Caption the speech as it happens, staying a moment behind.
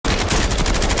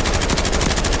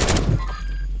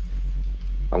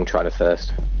I'm gonna try the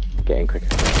first. Getting quicker.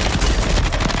 Stay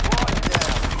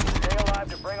alive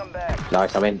to bring them back.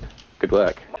 Nice, I'm in. Good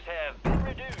work. Have been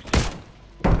reduced.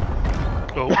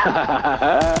 Oh.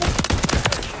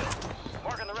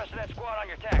 Marking the rest of that squad on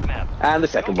your tac map. And the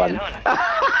second one.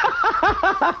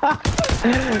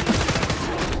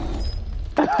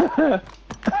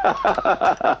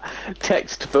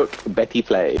 Textbook Betty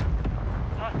play.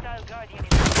 Hostile guardian.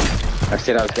 I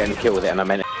said I was getting a kill with it and I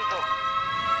meant it.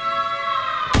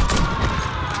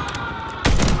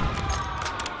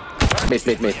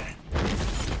 Mid.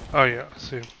 Oh yeah, I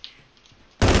see.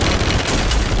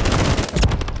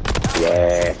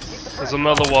 Yes. There's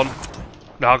another one.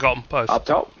 No, I got them both. Up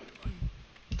top.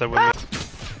 They were mid.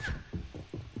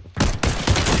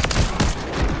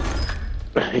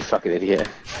 You fucking idiot.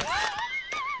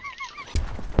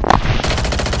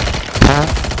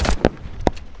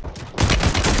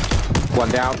 One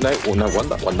down. No, well, no,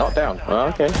 one not down. Oh,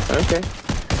 okay.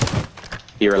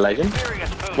 You're a legend.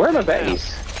 Where are my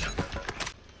betties?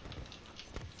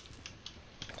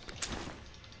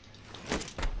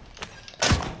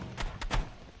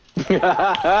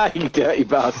 You dirty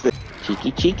bastard.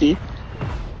 Cheeky.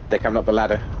 They're coming up the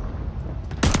ladder.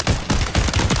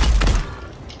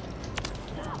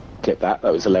 Clip that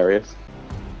was hilarious.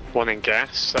 One in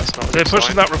gas, that's not a They're good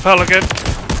pushing sign. that rappel again.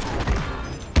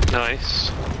 Nice.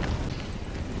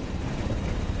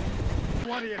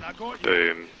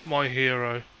 Boom. My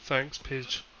hero. Thanks,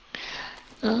 Pidge.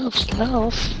 Oh,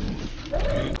 Sloth.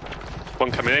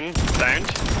 One coming in, downed.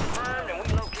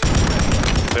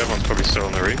 The other one's probably still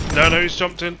on the roof. No, he's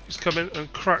jumped in. He's come in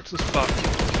and cracked as fuck.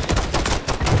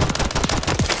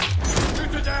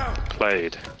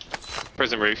 Played.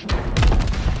 Prison roof.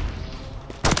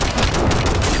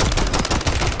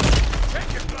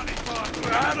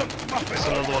 There's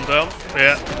another one down.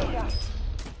 Yeah.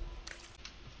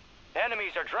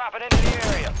 Enemies are dropping into the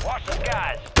area. Watch the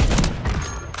skies.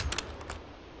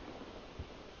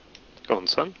 Go on,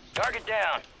 son. Target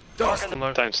down.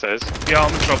 No. Downstairs. Yeah,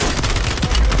 I'm in trouble.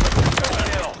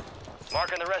 Kill.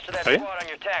 Marking the rest of that Are you? squad on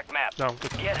your tac map. No, I'm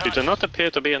good. Get You do hunting. not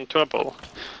appear to be in trouble.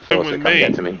 Come Also, with come me.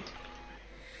 get to me.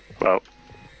 Well,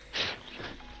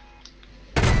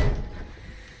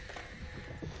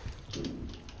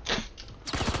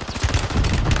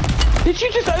 Did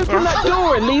you just open that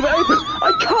door and leave it open?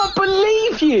 I can't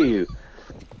believe you!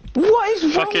 What is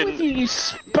wrong Fucking- with you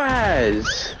spaz?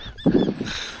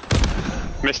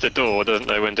 Mr. Door doesn't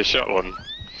know when to shut one.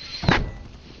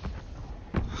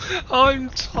 I'm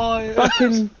tired.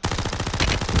 Fucking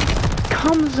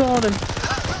comes on and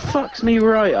fucks me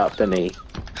right up, doesn't he?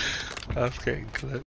 I'm getting clipped.